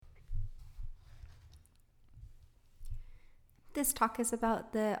This talk is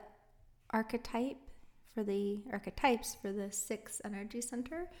about the archetypes for the 6 energy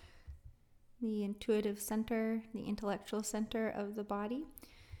center, the intuitive center, the intellectual center of the body.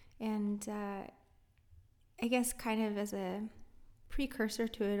 And I guess kind of as a precursor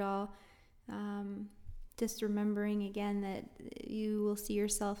to it all, just remembering again that you will see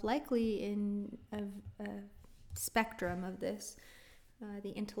yourself likely in a spectrum of this. The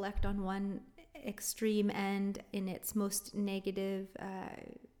intellect on one extreme end in its most negative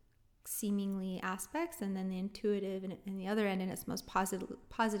seemingly aspects, and then the intuitive in the other end in its most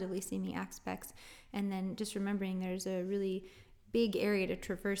positively seeming aspects. And then just remembering there's a really big area to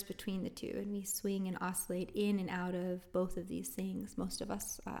traverse between the two, and we swing and oscillate in and out of both of these things, most of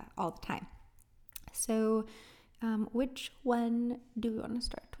us, all the time. So which one do we want to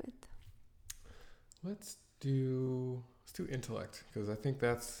start with? Let's do intellect, because I think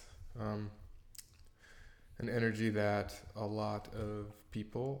that's an energy that a lot of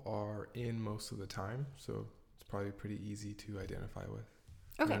people are in most of the time. So it's probably pretty easy to identify with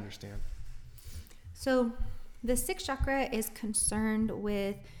and understand. So the 6th chakra is concerned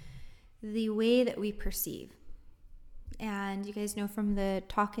with the way that we perceive. And you guys know from the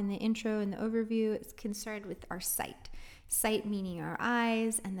talk in the intro and the overview, it's concerned with our sight. Sight meaning our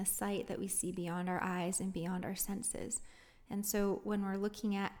eyes, and the sight that we see beyond our eyes and beyond our senses. And so when we're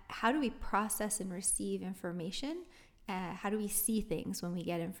looking at how do we process and receive information, how do we see things when we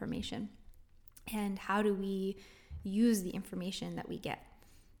get information, and how do we use the information that we get?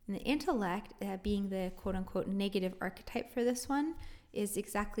 And the intellect, being the quote-unquote negative archetype for this one, is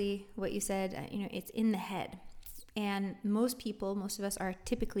exactly what you said. It's in the head. And most of us are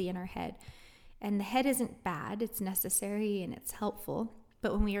typically in our head. And the head isn't bad, it's necessary and it's helpful.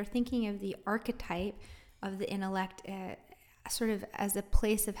 But when we are thinking of the archetype of the intellect, sort of as a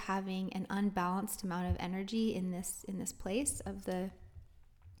place of having an unbalanced amount of energy in this place of the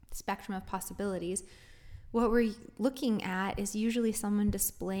spectrum of possibilities, what we're looking at is usually someone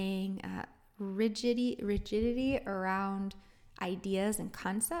displaying rigidity around ideas and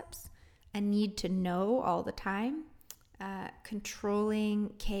concepts, a need to know all the time,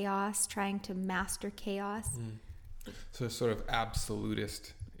 controlling chaos, trying to master chaos. So sort of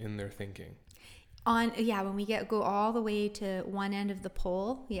absolutist in their thinking. When we go all the way to one end of the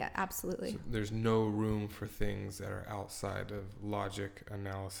pole, absolutely. So there's no room for things that are outside of logic,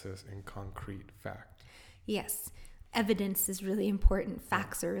 analysis, and concrete fact. Yes. Evidence is really important.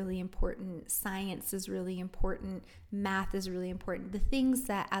 Facts are really important. Science is really important. Math is really important. The things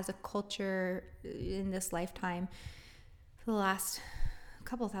that as a culture in this lifetime, for the last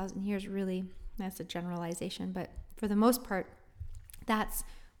couple thousand years, really, that's a generalization, but for the most part, that's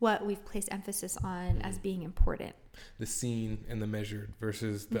what we've placed emphasis on as being important. The seen and the measured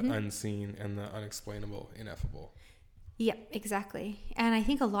versus the unseen and the unexplainable, ineffable. Yeah, exactly. And I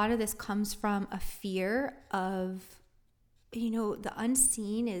think a lot of this comes from a fear of, the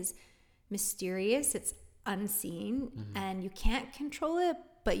unseen is mysterious, it's unseen, and you can't control it,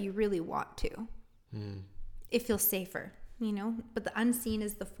 but you really want to. It feels safer, but the unseen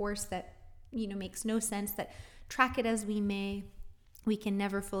is the force that, makes no sense, that track it as we may, we can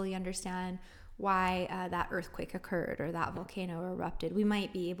never fully understand why that earthquake occurred or that volcano erupted. We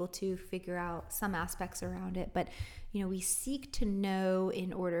might be able to figure out some aspects around it, but we seek to know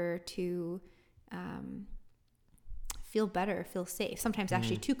in order to feel better, feel safe. Sometimes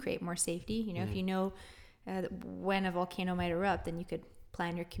actually to create more safety. If you know when a volcano might erupt, then you could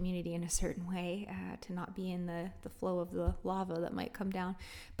plan your community in a certain way to not be in the flow of the lava that might come down.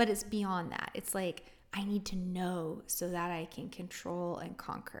 But it's beyond that. It's like, I need to know so that I can control and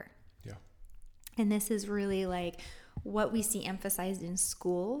conquer. Yeah. And this is really like what we see emphasized in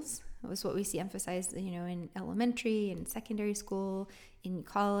schools. It was what we see emphasized, in elementary and secondary school, in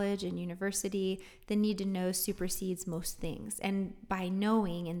college and university. The need to know supersedes most things. And by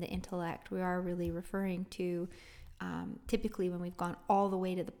knowing in the intellect, we are really referring to typically when we've gone all the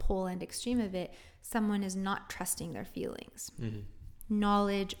way to the pole end extreme of it, someone is not trusting their feelings.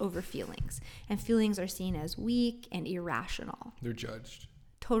 Knowledge over feelings. And feelings are seen as weak and irrational. They're judged.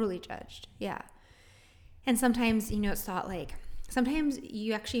 Totally judged. Yeah. And sometimes, it's thought like, sometimes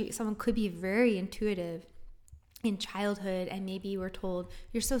someone could be very intuitive in childhood and maybe we're told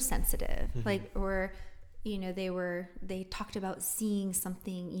you're so sensitive, or, they talked about seeing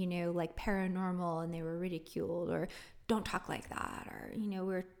something, like paranormal and they were ridiculed, or don't talk like that. Or,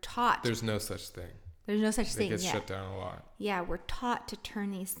 we're taught. There's no such thing. There's no such thing. It gets shut down a lot. Yeah, we're taught to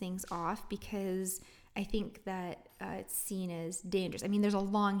turn these things off because I think that it's seen as dangerous. I mean, there's a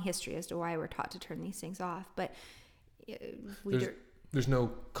long history as to why we're taught to turn these things off, but there's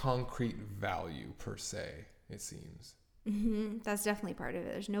no concrete value per se, it seems. Mm-hmm. That's definitely part of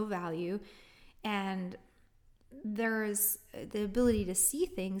it. There's no value. And there's the ability to see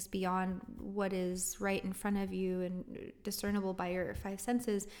things beyond what is right in front of you and discernible by your five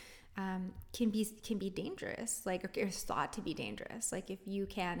senses can be dangerous, like, or is thought to be dangerous. Like, if you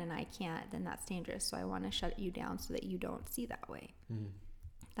can and I can't, then that's dangerous. So I want to shut you down so that you don't see that way. Mm.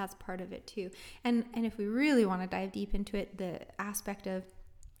 That's part of it too. And if we really want to dive deep into it, the aspect of,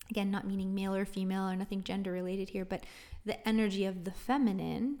 again, not meaning male or female or nothing gender related here, but the energy of the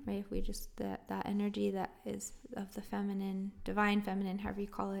feminine, right? If we just, that energy that is of the feminine, divine feminine, however you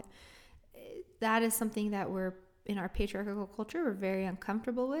call it, that is something that we're, in our patriarchal culture, we're very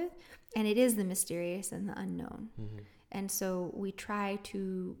uncomfortable with. And it is the mysterious and the unknown. Mm-hmm. And so we try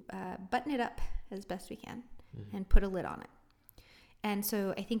to button it up as best we can and put a lid on it. And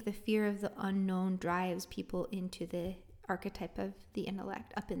so I think the fear of the unknown drives people into the archetype of the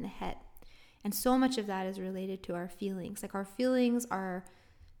intellect up in the head. And so much of that is related to our feelings. Like, our feelings are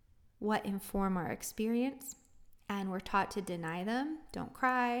what inform our experience, and we're taught to deny them. Don't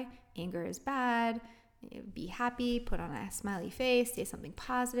cry. Anger is bad. Be happy. Put on a smiley face. Say something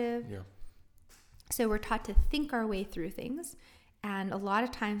positive. Yeah. So we're taught to think our way through things. And a lot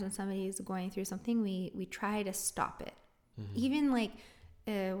of times when somebody is going through something, we try to stop it. Mm-hmm. Even like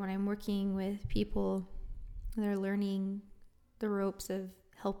when I'm working with people, they're learning the ropes of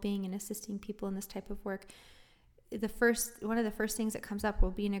helping and assisting people in this type of work. One of the first things that comes up will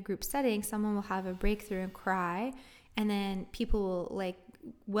be in a group setting. Someone will have a breakthrough and cry, and then people will, like,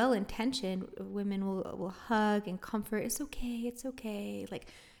 well-intentioned women will hug and comfort. It's okay, like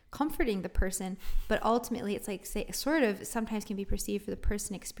comforting the person. But ultimately, it's like, sort of sometimes can be perceived for the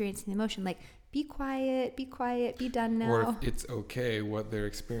person experiencing the emotion, like, be quiet, be done now. Or if it's okay, what they're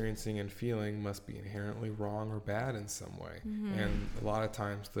experiencing and feeling must be inherently wrong or bad in some way. Mm-hmm. And a lot of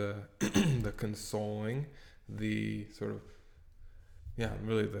times the consoling, the sort of,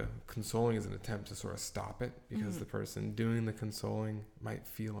 really the consoling is an attempt to sort of stop it, because the person doing the consoling might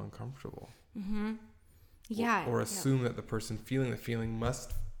feel uncomfortable. Mm-hmm. Yeah. Or assume that the person feeling the feeling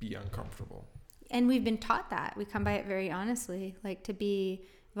must be uncomfortable. And we've been taught that. We come by it very honestly, like, to be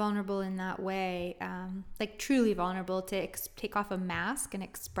vulnerable in that way, like truly vulnerable, to take off a mask and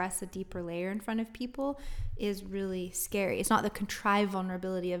express a deeper layer in front of people is really scary. It's not the contrived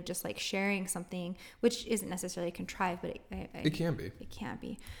vulnerability of just like sharing something, which isn't necessarily contrived, but it can be. It can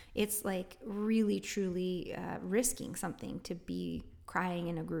be. It's like really, truly risking something to be crying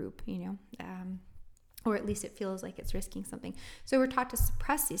in a group, or at least it feels like it's risking something. So we're taught to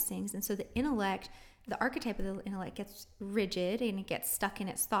suppress these things. And so the intellect, the archetype of the intellect, gets rigid and it gets stuck in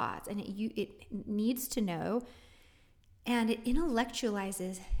its thoughts, and it needs to know, and it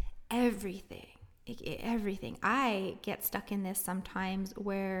intellectualizes everything. Everything. I get stuck in this sometimes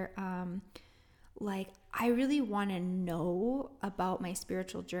where, like, I really want to know about my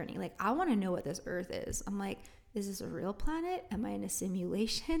spiritual journey. Like, I want to know what this earth is. I'm like, is this a real planet? Am I in a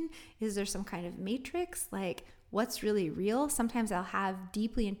simulation? Is there some kind of matrix? Like, what's really real? Sometimes I'll have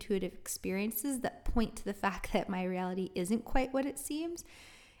deeply intuitive experiences that point to the fact that my reality isn't quite what it seems.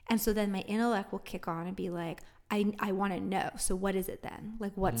 And so then my intellect will kick on and be like, I want to know. So what is it then?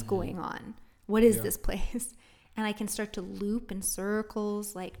 Like, what's going on? What is this place? And I can start to loop in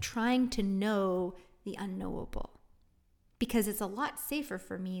circles, like trying to know the unknowable, because it's a lot safer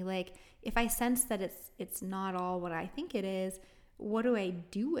for me. Like, if I sense that it's not all what I think it is, what do I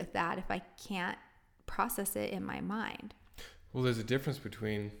do with that if I can't process it in my mind? Well, there's a difference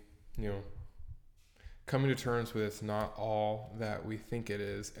between, coming to terms with it's not all that we think it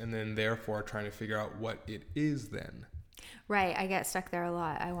is, and then therefore trying to figure out what it is then. Right. I get stuck there a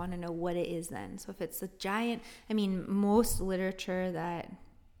lot. I want to know what it is then. So if it's a giant, most literature that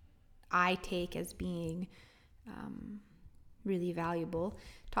I take as being really valuable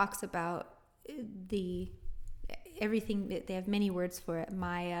talks about everything. They have many words for it.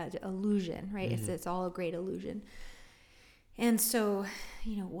 Maya, illusion, right? Mm-hmm. It's all a great illusion. And so,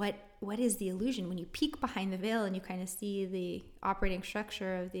 what is the illusion? When you peek behind the veil and you kind of see the operating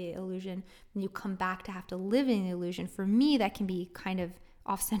structure of the illusion, and you come back to have to live in the illusion, for me, that can be kind of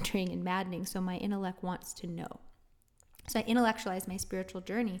off-centering and maddening. So my intellect wants to know. So I intellectualize my spiritual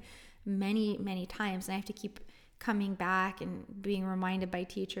journey many, many times, and I have to keep coming back and being reminded by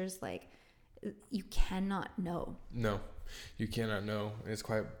teachers, like, you cannot know. No, you cannot know. It's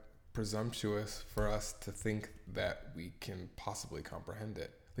quite presumptuous for us to think that we can possibly comprehend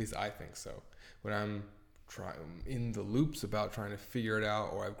it. At least I think so. When I'm in the loops about trying to figure it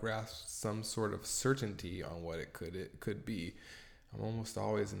out, or I've grasped some sort of certainty on what it could be, I'm almost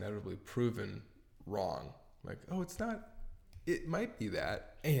always inevitably proven wrong. Like, oh, it's not. It might be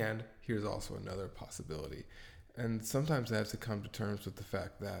that. And here's also another possibility. And sometimes I have to come to terms with the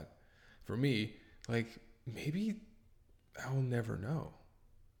fact that, for me, like, maybe I'll never know.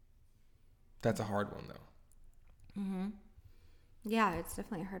 That's a hard one, though. Mm-hmm. Yeah, it's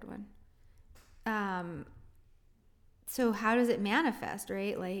definitely a hard one. So how does it manifest,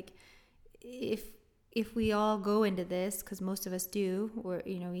 right? Like, if we all go into this, because most of us do, or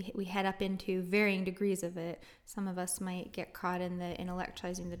we head up into varying degrees of it. Some of us might get caught in the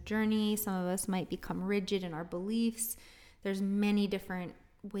intellectualizing the journey. Some of us might become rigid in our beliefs. There's many different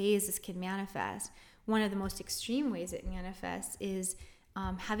ways this can manifest. One of the most extreme ways it manifests is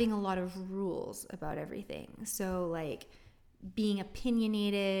having a lot of rules about everything. So like being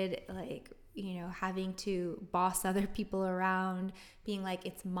opinionated, like having to boss other people around, being like,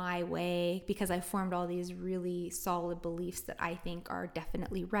 it's my way because I formed all these really solid beliefs that I think are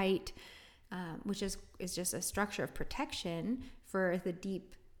definitely right, which is just a structure of protection for the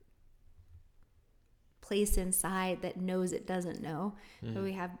deep place inside that knows it doesn't know. So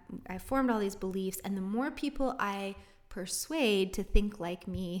I formed all these beliefs, and the more people I persuade to think like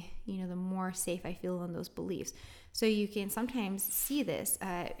me, the more safe I feel in those beliefs. So you can sometimes see this.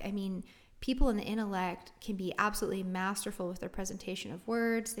 People in the intellect can be absolutely masterful with their presentation of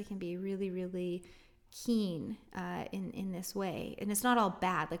words. They can be really, really keen in this way, and it's not all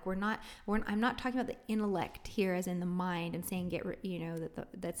bad. Like I'm not talking about the intellect here as in the mind and saying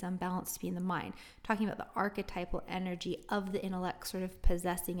that's unbalanced to be in the mind. I'm talking about the archetypal energy of the intellect sort of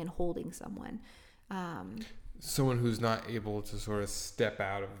possessing and holding someone. Someone who's not able to sort of step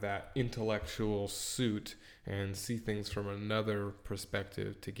out of that intellectual suit and see things from another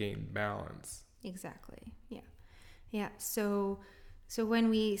perspective to gain balance. Exactly. Yeah. So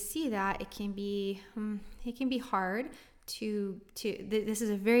when we see that, it can be hard to this is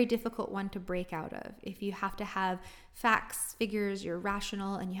a very difficult one to break out of. If you have to have facts, figures, you're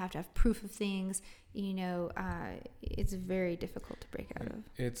rational, and you have to have proof of things, it's very difficult to break out of.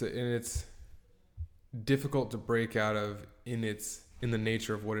 It's difficult to break out of in the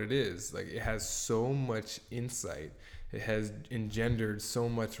nature of what it is. Like, it has so much insight. It has engendered so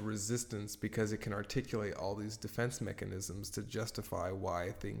much resistance because it can articulate all these defense mechanisms to justify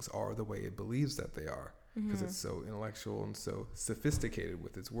why things are the way it believes that they are, because it's so intellectual and so sophisticated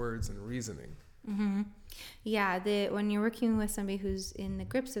with its words and reasoning. Mm-hmm. Yeah, when you're working with somebody who's in the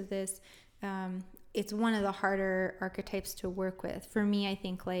grips of this, it's one of the harder archetypes to work with. For me, I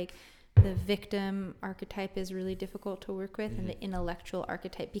think like the victim archetype is really difficult to work with, and the intellectual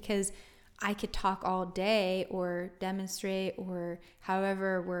archetype, because I could talk all day or demonstrate or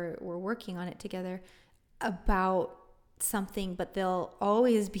however we're working on it together about something, but they'll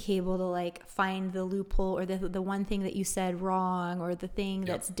always be able to like find the loophole or the one thing that you said wrong or the thing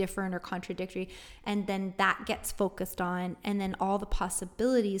that's different or contradictory, and then that gets focused on, and then all the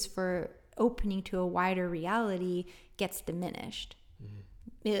possibilities for opening to a wider reality gets diminished.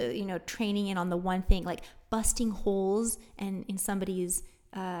 Training in on the one thing, like busting holes and in somebody's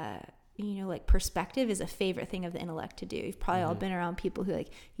like perspective is a favorite thing of the intellect to do. You've probably all been around people who like,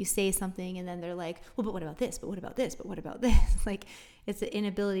 you say something and then they're like, well, but what about this? But what about this? But what about this? Like, it's the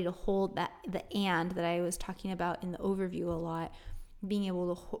inability to hold that, the and that I was talking about in the overview a lot, being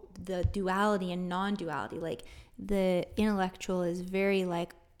able to hold the duality and non-duality. Like, the intellectual is very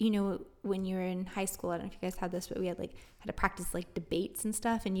like, when you were in high school, I don't know if you guys had this, but we had to practice like debates and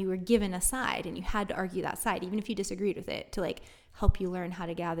stuff, and you were given a side and you had to argue that side, even if you disagreed with it, to like help you learn how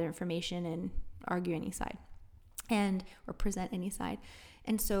to gather information and argue any side or present any side.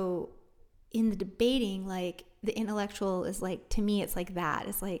 And so in the debating, like, the intellectual is like, to me, it's like that.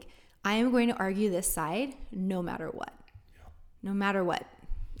 It's like, I am going to argue this side no matter what. No matter what.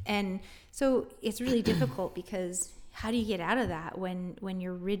 And so it's really difficult because how do you get out of that when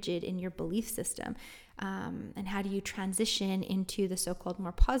you're rigid in your belief system? And how do you transition into the so-called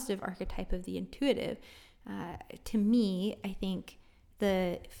more positive archetype of the intuitive? To me, I think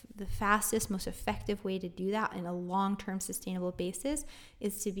the fastest, most effective way to do that in a long-term sustainable basis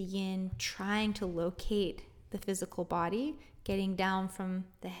is to begin trying to locate the physical body, getting down from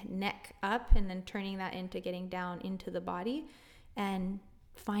the neck up and then turning that into getting down into the body and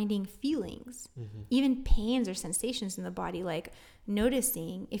finding feelings, even pains or sensations in the body, like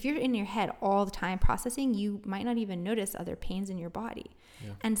noticing. If you're in your head all the time processing, you might not even notice other pains in your body.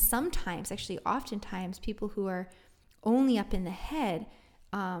 And sometimes, actually oftentimes, people who are only up in the head,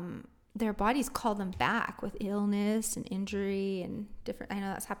 their bodies call them back with illness and injury and different. I know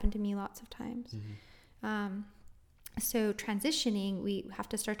that's happened to me lots of times. So transitioning, we have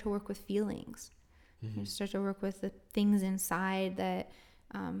to start to work with feelings. We start to work with the things inside that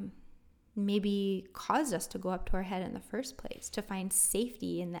maybe caused us to go up to our head in the first place, to find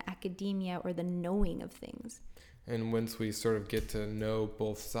safety in the academia or the knowing of things. And once we sort of get to know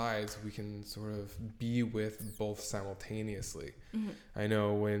both sides, we can sort of be with both simultaneously. I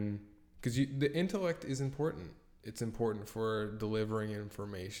know because the intellect is important. It's important for delivering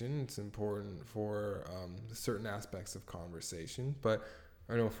information. It's important for certain aspects of conversation. But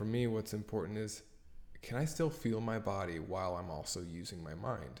I know for me, what's important is, can I still feel my body while I'm also using my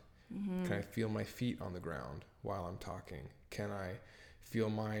mind? Can I feel my feet on the ground while I'm talking? Can I feel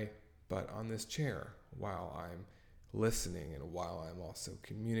my butt on this chair while I'm listening and while I'm also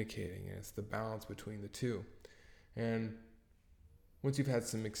communicating? And it's the balance between the two. And once you've had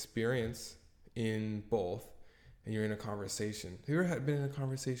some experience in both and you're in a conversation, have you ever been in a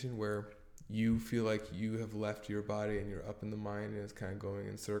conversation where you feel like you have left your body and you're up in the mind and it's kind of going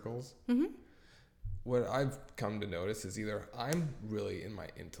in circles? What I've come to notice is either I'm really in my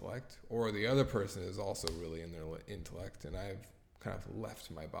intellect or the other person is also really in their intellect, and I've kind of left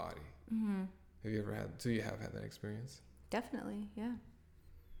my body. Have you ever had, so you have had that experience? Definitely, yeah.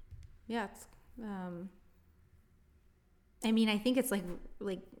 Yeah, it's, I mean, I think it's like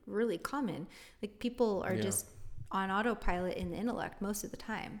really common. Like, people are just on autopilot in the intellect most of the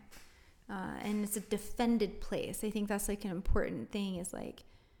time. And it's a defended place. I think that's like an important thing, is like,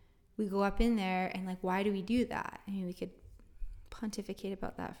 we go up in there and like, why do we do that? I mean, we could pontificate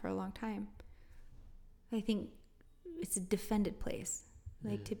about that for a long time. I think it's a defended place.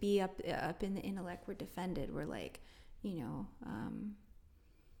 Like, to be up in the intellect, we're defended. We're like,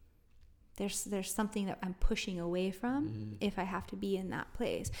 there's something that I'm pushing away from if I have to be in that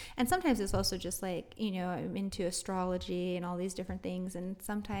place. And sometimes it's also just like, I'm into astrology and all these different things. And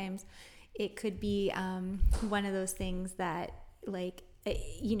sometimes it could be one of those things that, like,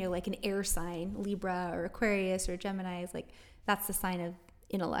 like an air sign, Libra or Aquarius or Gemini, is like, that's the sign of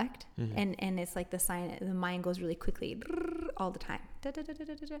intellect. And it's like the sign, the mind goes really quickly all the time.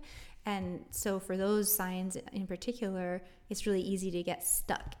 And so for those signs in particular, it's really easy to get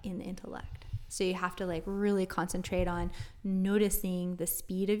stuck in the intellect. So you have to like really concentrate on noticing the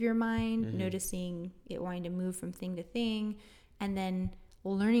speed of your mind, noticing it wanting to move from thing to thing, and then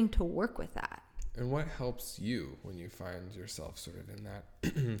learning to work with that. And what helps you when you find yourself sort of in that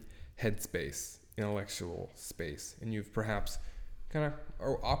headspace, intellectual space, and you've perhaps kind of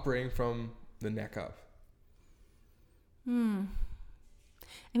are operating from the neck up?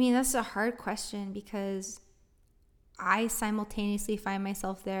 I mean, that's a hard question, because I simultaneously find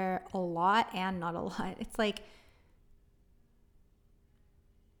myself there a lot and not a lot. It's like,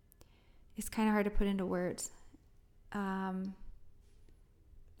 it's kind of hard to put into words.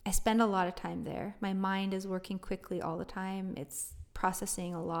 I spend a lot of time there. My mind is working quickly all the time. It's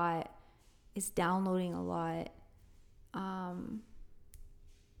processing a lot. It's downloading a lot.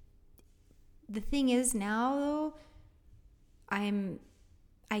 The thing is now, though,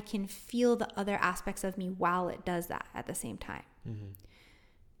 I can feel the other aspects of me while it does that at the same time.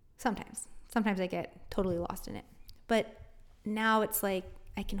 Sometimes I get totally lost in it, but now it's like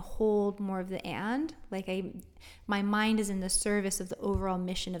I can hold more of the and. Like, my mind is in the service of the overall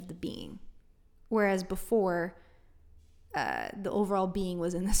mission of the being, whereas before, the overall being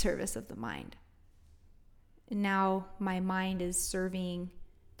was in the service of the mind. And now my mind is serving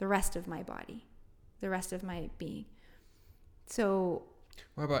the rest of my body, the rest of my being. So,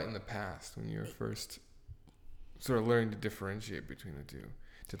 what about in the past, when you were first sort of learning to differentiate between the two?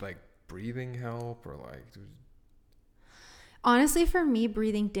 Did like breathing help, or like? Honestly, for me,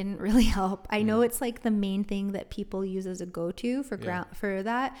 breathing didn't really help. I know it's like the main thing that people use as a go-to for for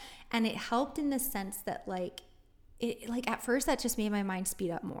that, and it helped in the sense that like at first that just made my mind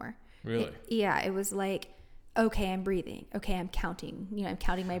speed up more. Really? It was like, okay, I'm breathing. Okay, I'm counting. I'm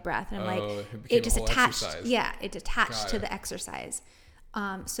counting my breath, and I'm it just attached. Exercise. Yeah, it attached to the exercise.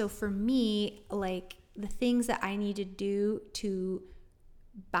 So for me, like, the things that I need to do to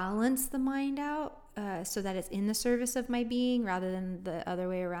balance the mind out, so that it's in the service of my being rather than the other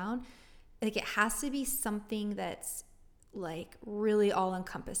way around, like, it has to be something that's like really all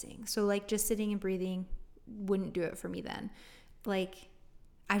encompassing. So like, just sitting and breathing wouldn't do it for me then. Like,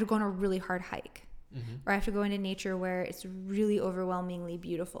 I have to go on a really hard hike, or I have to go into nature where it's really overwhelmingly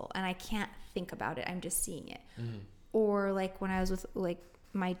beautiful and I can't think about it, I'm just seeing it. Or like when I was with like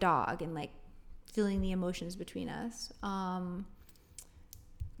my dog and like feeling the emotions between us,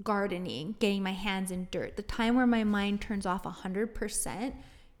 gardening, getting my hands in dirt. The time where my mind turns off 100%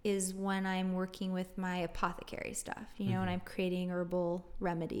 is when I'm working with my apothecary stuff, and I'm creating herbal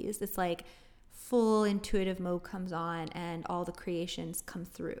remedies. It's like full intuitive mode comes on and all the creations come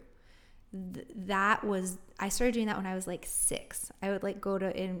through. I started doing that when I was like 6. I would like go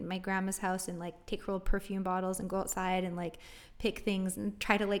to in my grandma's house and like take her old perfume bottles and go outside and like pick things and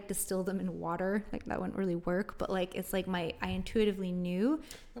try to like distill them in water. Like that wouldn't really work, but like it's like I intuitively knew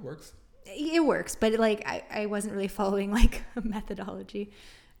that works. It works, but like I wasn't really following like a methodology.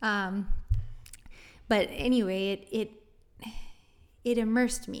 But anyway, it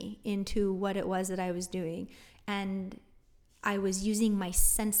immersed me into what it was that I was doing, and I was using my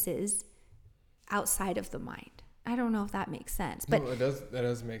senses outside of the mind. I don't know if that makes sense, but no, that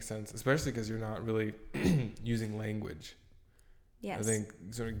does make sense, especially because you're not really using language. Yes. I think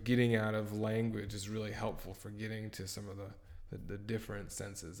sort of getting out of language is really helpful for getting to some of the different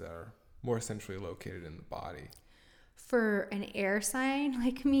senses that are more centrally located in the body. For an air sign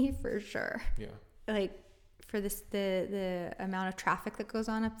like me, for sure. Yeah. Like for this, the amount of traffic that goes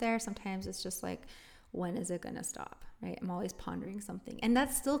on up there, sometimes it's just like, when is it going to stop? Right? I'm always pondering something. And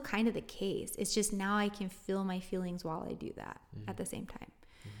that's still kind of the case. It's just now I can feel my feelings while I do that at the same time.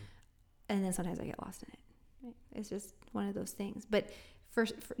 And then sometimes I get lost in it. Right? It's just one of those things. But for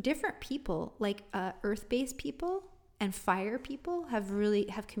different people, like earth-based people and fire people have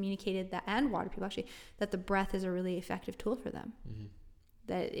communicated that, and water people actually, that the breath is a really effective tool for them.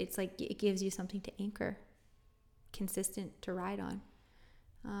 That it's like it gives you something to anchor, consistent to ride on.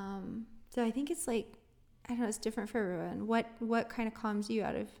 So I think it's like, I don't know, it's different for everyone. What kind of calms you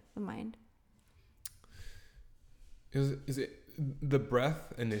out of the mind? Is it the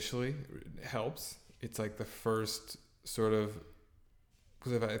breath initially helps? It's like the first sort of,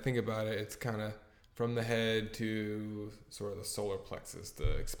 because if I think about it, it's kind of from the head to sort of the solar plexus,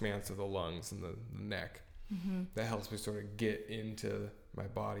 the expanse of the lungs and the neck. That helps me sort of get into my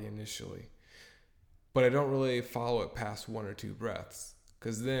body initially. But I don't really follow it past 1 or 2 breaths,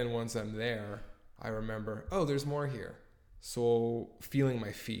 because then once I'm there, I remember, oh, there's more here. So feeling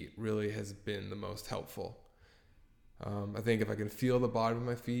my feet really has been the most helpful. I think if I can feel the bottom of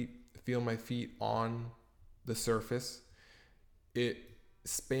my feet, feel my feet on the surface, it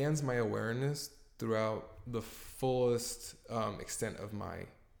spans my awareness throughout the fullest extent of my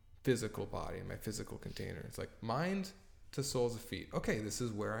physical body, my physical container. It's like mind to soles of feet. Okay, this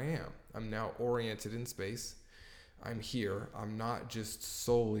is where I am. I'm now oriented in space. I'm here. I'm not just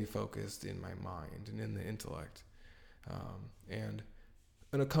solely focused in my mind and in the intellect. And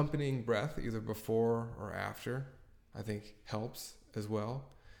an accompanying breath, either before or after, I think helps as well.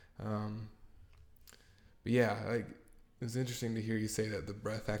 But yeah, like, it's interesting to hear you say that the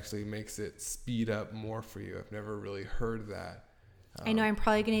breath actually makes it speed up more for you. I've never really heard that. I know I'm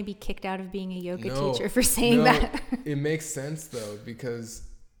probably going to be kicked out of being a yoga teacher for saying that. It makes sense though, because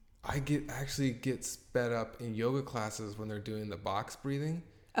I actually get sped up in yoga classes when they're doing the box breathing.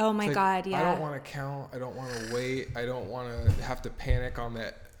 Oh my God, yeah. I don't want to count. I don't want to wait. I don't want to have to panic on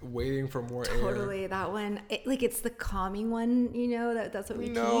that, waiting for more air. Totally, that one. It's the calming one, you know, that's what we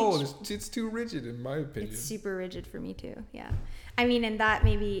teach. No, it's too rigid in my opinion. It's super rigid for me too, yeah. I mean, and that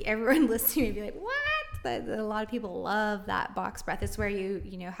maybe everyone listening may be like, what? A lot of people love that box breath. It's where you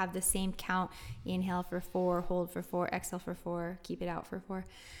have the same count. Inhale for 4, hold for 4, exhale for 4, keep it out for 4.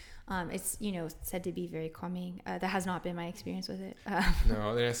 It's, said to be very calming. That has not been my experience with it.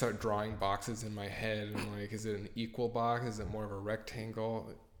 No, then I start drawing boxes in my head. And I'm like, is it an equal box? Is it more of a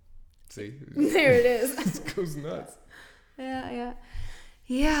rectangle? See? There it is. It goes nuts.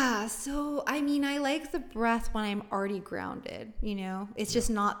 Yeah. So, I mean, I like the breath when I'm already grounded, It's just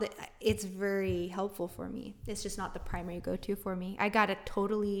not that it's very helpful for me. It's just not the primary go-to for me. I got to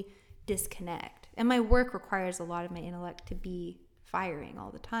totally disconnect. And my work requires a lot of my intellect to be firing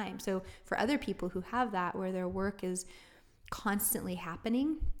all the time. So for other people who have that, where their work is constantly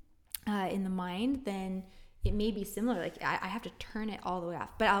happening in the mind, then it may be similar. Like I have to turn it all the way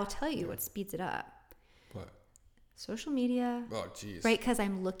off. But I'll tell you what speeds it up. What? Social media. Oh, geez. Right? Because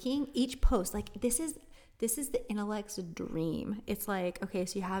I'm looking each post. Like this is the intellect's dream. It's like, okay,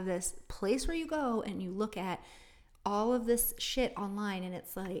 so you have this place where you go and you look at all of this shit online, and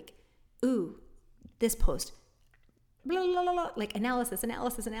it's like, ooh, this post. Blah, blah, blah, blah, like analysis.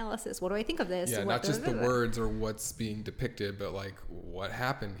 What do I think of this? Yeah, not just the words or what's being depicted, but like what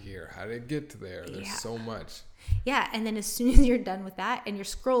happened here? How did it get to there? There's so much. Yeah, and then as soon as you're done with that and you're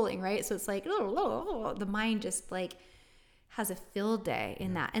scrolling, right? So it's like, the mind just like has a field day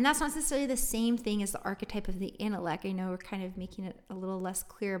in that. And that's not necessarily the same thing as the archetype of the intellect. I know we're kind of making it a little less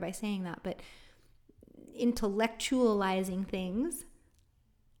clear by saying that, but intellectualizing things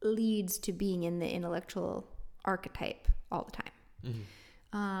leads to being in the intellectual archetype all the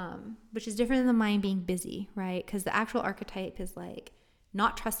time, which is different than the mind being busy, right? Because the actual archetype is like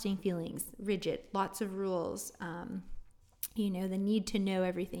not trusting feelings, rigid, lots of rules, the need to know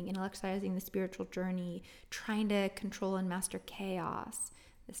everything, intellectualizing the spiritual journey, trying to control and master chaos,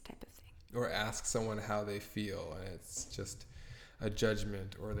 this type of thing. Or ask someone how they feel, and it's just a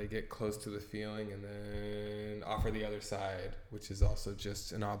judgment, or they get close to the feeling and then offer the other side, which is also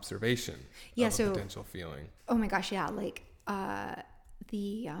just an observation of a potential feeling. Oh my gosh, yeah. Like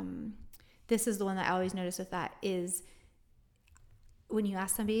this is the one that I always notice with that is when you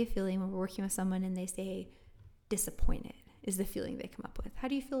ask somebody a feeling, when we're working with someone and they say disappointed is the feeling they come up with. How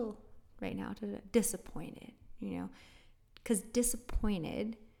do you feel right now? Disappointed, because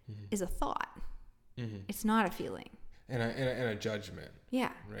disappointed is a thought. It's not a feeling. And a judgment.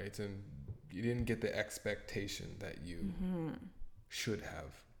 Yeah. Right. And you didn't get the expectation that you should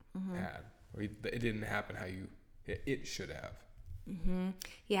have had, or it didn't happen how it should have.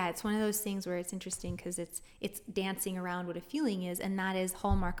 Yeah, it's one of those things where it's interesting because it's dancing around what a feeling is, and that is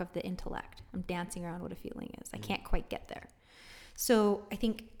hallmark of the intellect. I'm dancing around what a feeling is. I can't quite get there. So I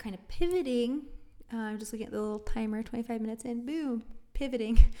think kind of pivoting, I'm just looking at the little timer, 25 minutes in, boom,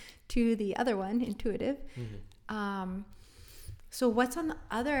 pivoting to the other one, intuitive. So what's on the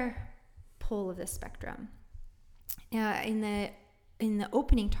other pole of this spectrum? In the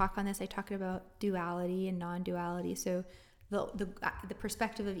opening talk on this, I talked about duality and non-duality. So the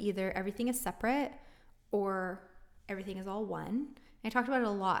perspective of either everything is separate or everything is all one. And I talked about it a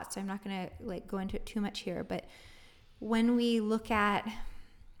lot, so I'm not going to go into it too much here. But when we look at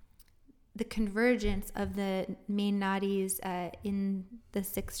the convergence of the main nadis in the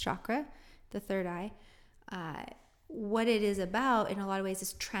sixth chakra, the third eye, what it is about in a lot of ways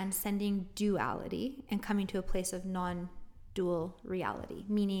is transcending duality and coming to a place of non-dual reality,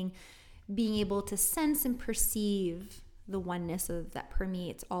 meaning being able to sense and perceive the oneness that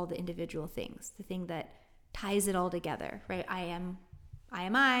permeates all the individual things, the thing that ties it all together, right? I am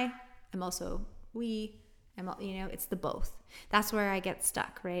I'm also we, it's the both. That's where I get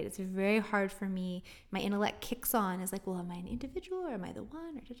stuck, right? It's very hard for me. My intellect kicks on. It's like, well, am I an individual or am I the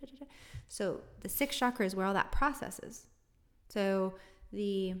one? So the sixth chakra is where all that processes. So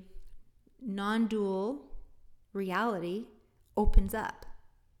the non-dual reality opens up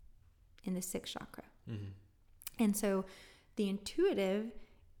in the sixth chakra. And so the intuitive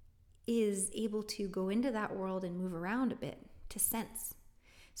is able to go into that world and move around a bit to sense.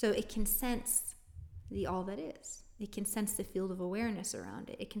 So it can sense the all that is. It can sense the field of awareness around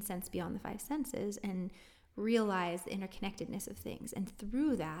it. It can sense beyond the five senses and realize the interconnectedness of things. And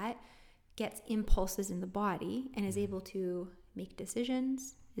through that, gets impulses in the body and is able to make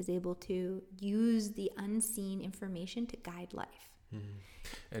decisions, is able to use the unseen information to guide life.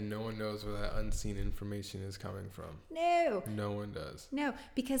 And no one knows where that unseen information is coming from. No one does. No,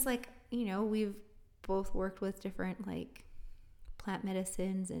 because we've both worked with different plant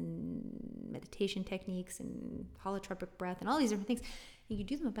medicines and meditation techniques and holotropic breath and all these different things. And you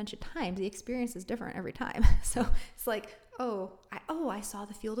do them a bunch of times. The experience is different every time. So it's like, I saw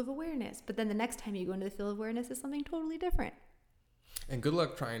the field of awareness. But then the next time you go into the field of awareness is something totally different. And good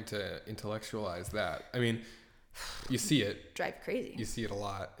luck trying to intellectualize that. I mean, you see it. Drive crazy. You see it a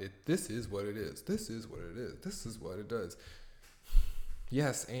lot. This is what it is. This is what it is. This is what it does.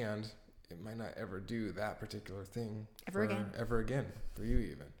 Yes, and it might not ever do that particular thing ever again for you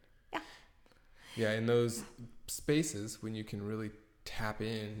even. Yeah, in those spaces when you can really tap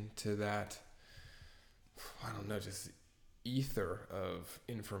into that, just ether of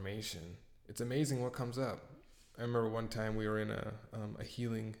information, it's amazing what comes up. I remember one time we were in a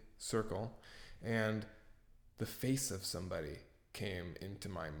healing circle, and the face of somebody came into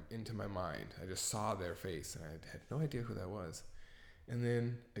my mind. I just saw their face, and I had no idea who that was. And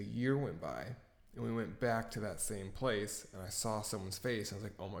then a year went by, and we went back to that same place, and I saw someone's face. I was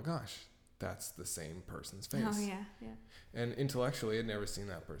like, oh my gosh, that's the same person's face. Oh, yeah. And intellectually, I'd never seen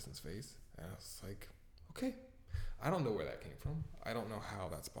that person's face. And I was like, okay, I don't know where that came from. I don't know how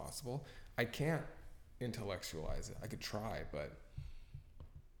that's possible. I can't intellectualize it. I could try, but...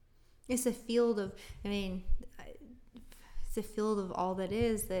 It's a field of, all that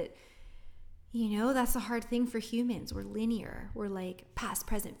is that, that's the hard thing for humans. We're linear. We're past,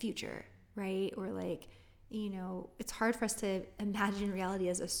 present, future, right? Or it's hard for us to imagine reality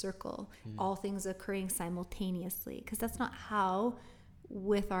as a circle, all things occurring simultaneously, because that's not how,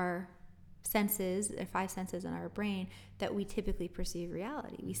 with our senses, our five senses in our brain, that we typically perceive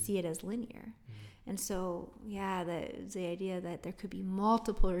reality. We see it as linear. And so, the idea that there could be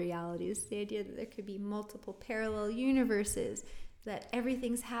multiple realities, the idea that there could be multiple parallel universes, that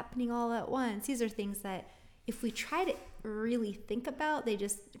everything's happening all at once. These are things that if we try to really think about, they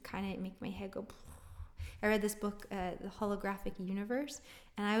just kind of make my head go. I read this book, The Holographic Universe,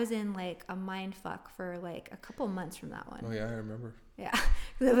 and I was in like a mind fuck for like a couple months from that one. Oh yeah, I remember. Yeah.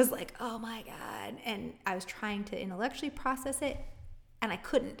 It was like, oh my God. And I was trying to intellectually process it, and I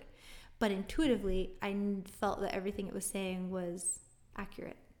couldn't. But intuitively, I felt that everything it was saying was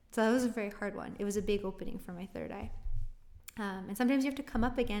accurate. So that was a very hard one. It was a big opening for my third eye. And sometimes you have to come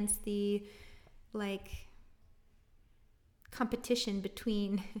up against the like competition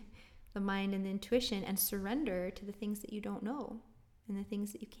between the mind and the intuition, and surrender to the things that you don't know and the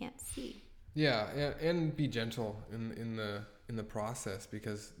things that you can't see. Yeah, and be gentle in the process,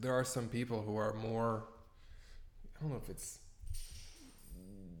 because there are some people who are more, I don't know if it's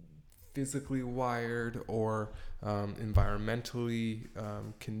physically wired or environmentally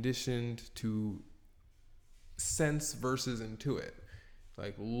conditioned to sense versus intuit.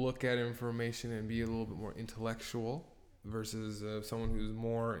 Like look at information and be a little bit more intellectual versus someone who's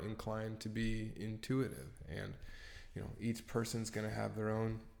more inclined to be intuitive. And each person's going to have their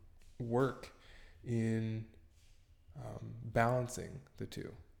own work in balancing the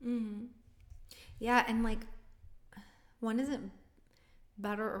two. Mm-hmm. Yeah, and like one isn't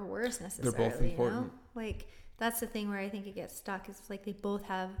better or worse necessarily. They're both important. Like that's the thing where I think it gets stuck, is like they both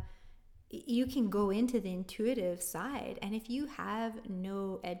have, you can go into the intuitive side, and if you have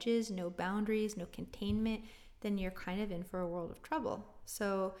no edges, no boundaries, no containment, then you're kind of in for a world of trouble.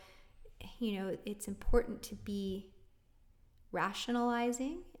 So it's important to be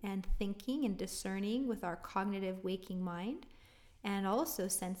rationalizing and thinking and discerning with our cognitive waking mind, and also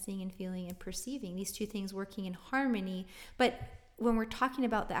sensing and feeling and perceiving, these two things working in harmony. But when we're talking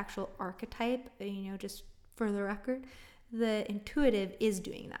about the actual archetype, just for the record, the intuitive is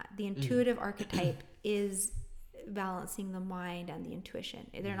doing that. The intuitive archetype is balancing the mind and the intuition.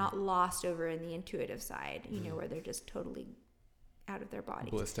 They're not lost over in the intuitive side, where they're just totally out of their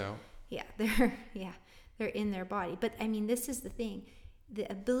body. Blissed out. Yeah, they're in their body. But I mean, this is the thing,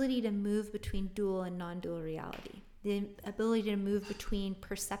 the ability to move between dual and non-dual reality, the ability to move between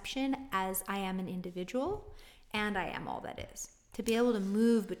perception as I am an individual and I am all that is. To be able to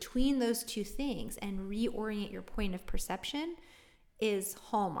move between those two things and reorient your point of perception is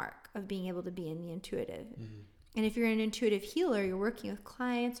hallmark of being able to be in the intuitive. Mm-hmm. And if you're an intuitive healer, you're working with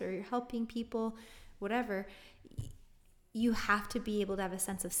clients or you're helping people, whatever, you have to be able to have a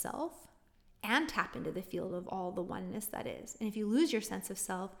sense of self and tap into the field of all the oneness that is. And if you lose your sense of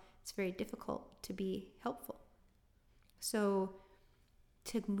self, it's very difficult to be helpful. So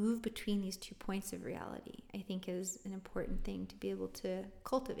to move between these two points of reality, I think, is an important thing to be able to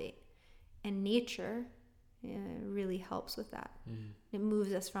cultivate. And nature really helps with that. Mm. It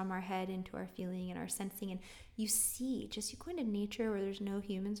moves us from our head into our feeling and our sensing. And you go into nature where there's no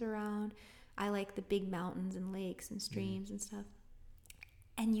humans around. I like the big mountains and lakes and streams and stuff.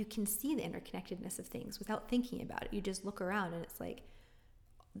 And you can see the interconnectedness of things without thinking about it. You just look around and it's like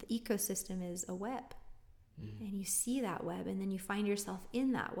the ecosystem is a web. And you see that web, and then you find yourself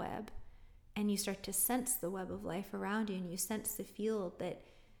in that web, and you start to sense the web of life around you, and you sense the field that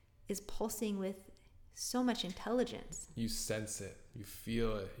is pulsing with so much intelligence. You sense it, you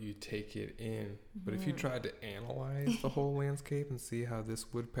feel it, you take it in. Mm-hmm. But if you tried to analyze the whole landscape and see how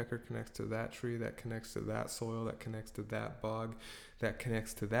this woodpecker connects to that tree, that connects to that soil, that connects to that bog, that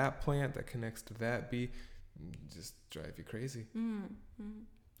connects to that plant, that connects to that bee, just drive you crazy. Mm-hmm.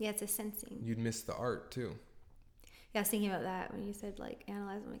 Yeah, it's a sensing. You'd miss the art too. Yeah, I was thinking about that when you said like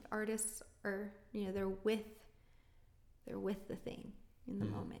analyze them. Like artists are, they're with the thing in the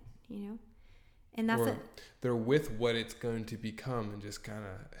moment, and that's it. They're with what it's going to become and just kind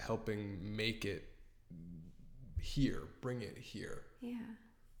of helping make it here, bring it here. Yeah.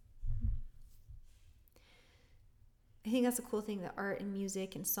 I think that's a cool thing that art and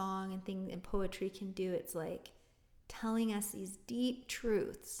music and song and things and poetry can do. It's like telling us these deep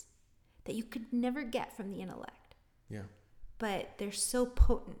truths that you could never get from the intellect. Yeah. But they're so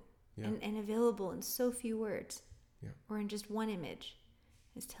potent and available in so few words or in just one image.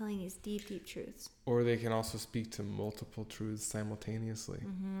 It's telling these deep, deep truths. Or they can also speak to multiple truths simultaneously.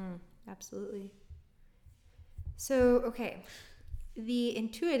 Mm-hmm. Absolutely. So, okay. The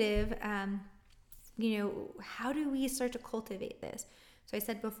intuitive, how do we start to cultivate this? So I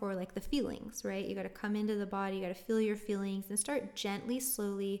said before, like the feelings, right? You got to come into the body, you got to feel your feelings and start gently,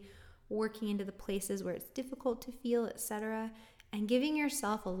 slowly working into the places where it's difficult to feel, etc., and giving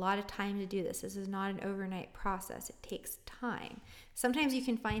yourself a lot of time to do this. This is not an overnight process. It takes time. Sometimes you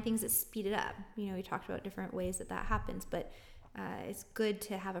can find things that speed it up. We talked about different ways that happens, but it's good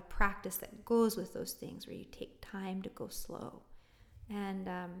to have a practice that goes with those things where you take time to go slow. And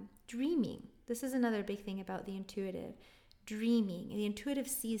dreaming. This is another big thing about the intuitive. Dreaming. The intuitive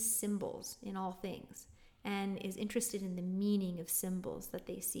sees symbols in all things. and is interested in the meaning of symbols that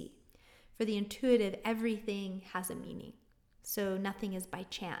they see. For the intuitive, everything has a meaning. So nothing is by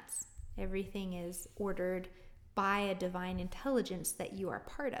chance. Everything is ordered by a divine intelligence that you are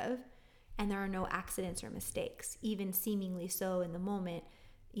part of, and there are no accidents or mistakes, even seemingly so in the moment,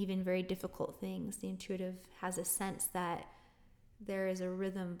 even very difficult things. The intuitive has a sense that there is a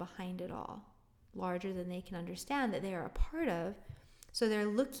rhythm behind it all, larger than they can understand, that they are a part of. So they're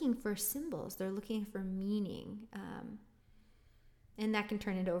looking for symbols, they're looking for meaning. And that can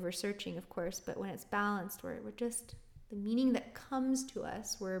turn into over-searching, of course, but when it's balanced, we're just, the meaning that comes to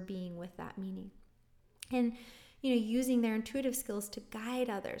us, we're being with that meaning. And, using their intuitive skills to guide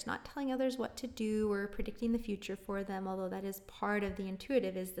others, not telling others what to do or predicting the future for them, although that is part of the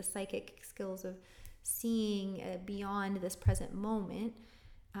intuitive, is the psychic skills of seeing beyond this present moment.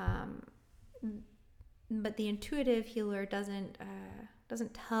 But the intuitive healer doesn't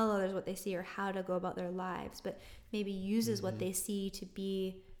tell others what they see or how to go about their lives, but maybe uses what they see to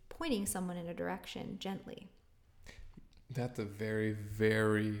be pointing someone in a direction gently. That's a very,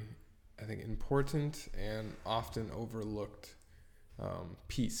 very, I think, important and often overlooked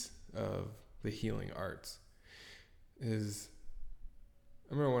piece of the healing arts. I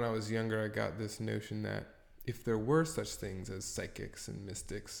remember when I was younger, I got this notion that if there were such things as psychics and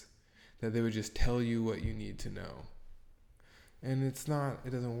mystics, that they would just tell you what you need to know. And it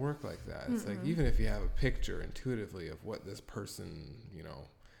doesn't work like that. It's like, even if you have a picture intuitively of what this person,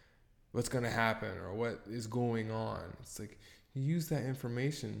 what's going to happen or what is going on, it's like you use that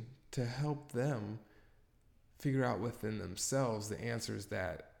information to help them figure out within themselves the answers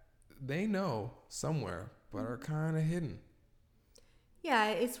that they know somewhere, but are kind of hidden. Yeah,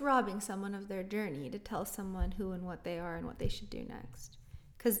 it's robbing someone of their journey to tell someone who and what they are and what they should do next.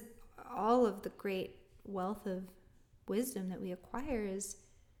 Because all of the great wealth of wisdom that we acquire is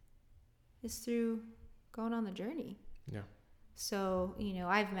through going on the journey. Yeah. So,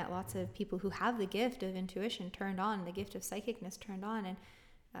 I've met lots of people who have the gift of intuition turned on, the gift of psychicness turned on, and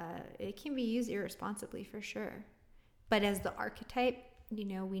it can be used irresponsibly for sure. But as the archetype, we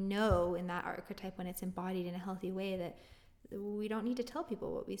know in that archetype, when it's embodied in a healthy way, that we don't need to tell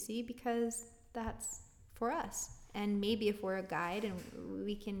people what we see, because that's for us. And maybe if we're a guide, and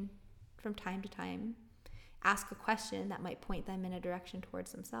we can from time to time ask a question that might point them in a direction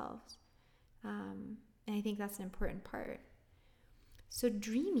towards themselves. And I think that's an important part. So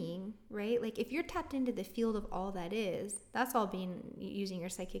dreaming, right? Like if you're tapped into the field of all that is, that's all using your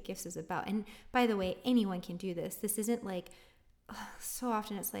psychic gifts is about. And by the way, anyone can do this. This isn't like, so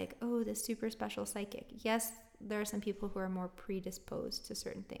often it's like, oh, this super special psychic. Yes, there are some people who are more predisposed to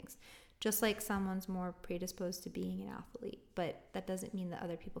certain things, just like someone's more predisposed to being an athlete, but that doesn't mean that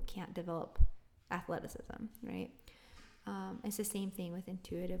other people can't develop athleticism, right? It's the same thing with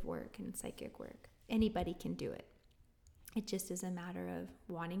intuitive work and psychic work. Anybody can do it. It just is a matter of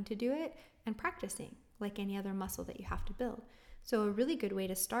wanting to do it and practicing, like any other muscle that you have to build. So a really good way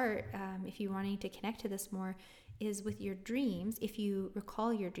to start, if you're wanting to connect to this more, is with your dreams. If you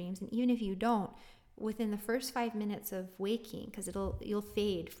recall your dreams, and even if you don't, within the first 5 minutes of waking, because you'll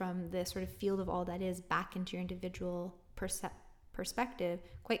fade from the sort of field of all that is back into your individual perspective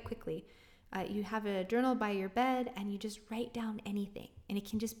quite quickly. You have a journal by your bed, and you just write down anything, and it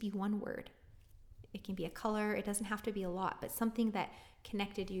can just be one word. It can be a color. It doesn't have to be a lot, but something that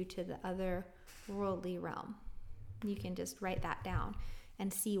connected you to the other worldly realm. You can just write that down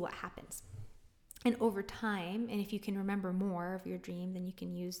and see what happens. And over time, and if you can remember more of your dream, then you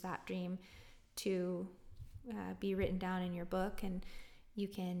can use that dream to be written down in your book, and you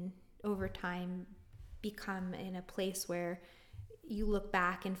can over time become in a place where you look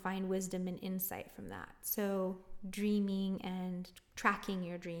back and find wisdom and insight from that. So dreaming and tracking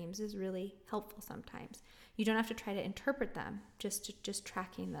your dreams is really helpful sometimes. You don't have to try to interpret them, just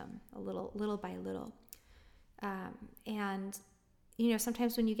tracking them a little by little. And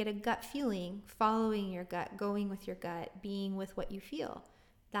sometimes when you get a gut feeling, following your gut, going with your gut, being with what you feel,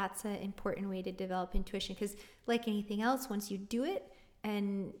 that's an important way to develop intuition. Because like anything else, once you do it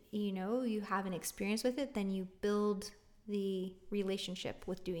and you have an experience with it, then you build the relationship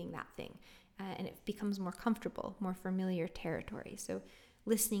with doing that thing, and it becomes more comfortable, more familiar territory. So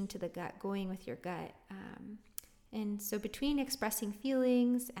listening to the gut, going with your gut, and so between expressing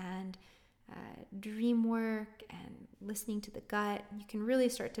feelings and dream work and listening to the gut, you can really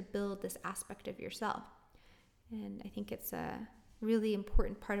start to build this aspect of yourself. And I think it's a really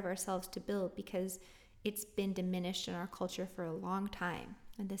important part of ourselves to build, because it's been diminished in our culture for a long time.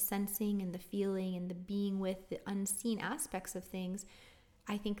 And the sensing and the feeling and the being with the unseen aspects of things,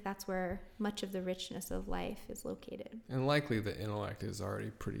 I think that's where much of the richness of life is located. And likely the intellect is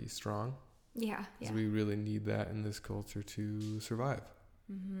already pretty strong. Yeah. Because we really need that in this culture to survive.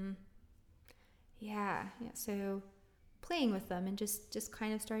 Mm-hmm. Yeah. So playing with them and just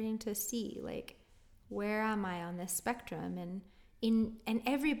kind of starting to see, like, where am I on this spectrum? And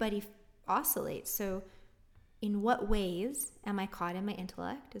everybody oscillates. So in what ways am I caught in my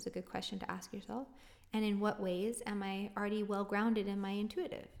intellect is a good question to ask yourself. And in what ways am I already well grounded in my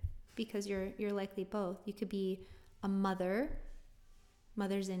intuitive? Because you're likely both. You could be a mother's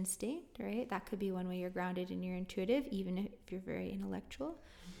instinct, right? That could be one way you're grounded in your intuitive, even if you're very intellectual.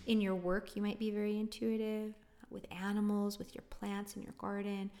 In your work, you might be very intuitive, with animals, with your plants in your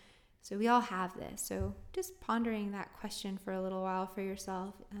garden. So we all have this. So just pondering that question for a little while for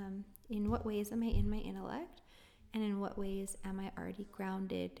yourself. In what ways am I in my intellect? And in what ways am I already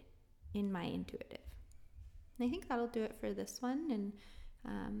grounded in my intuitive? And I think that'll do it for this one. And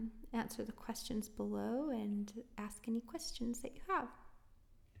answer the questions below and ask any questions that you have.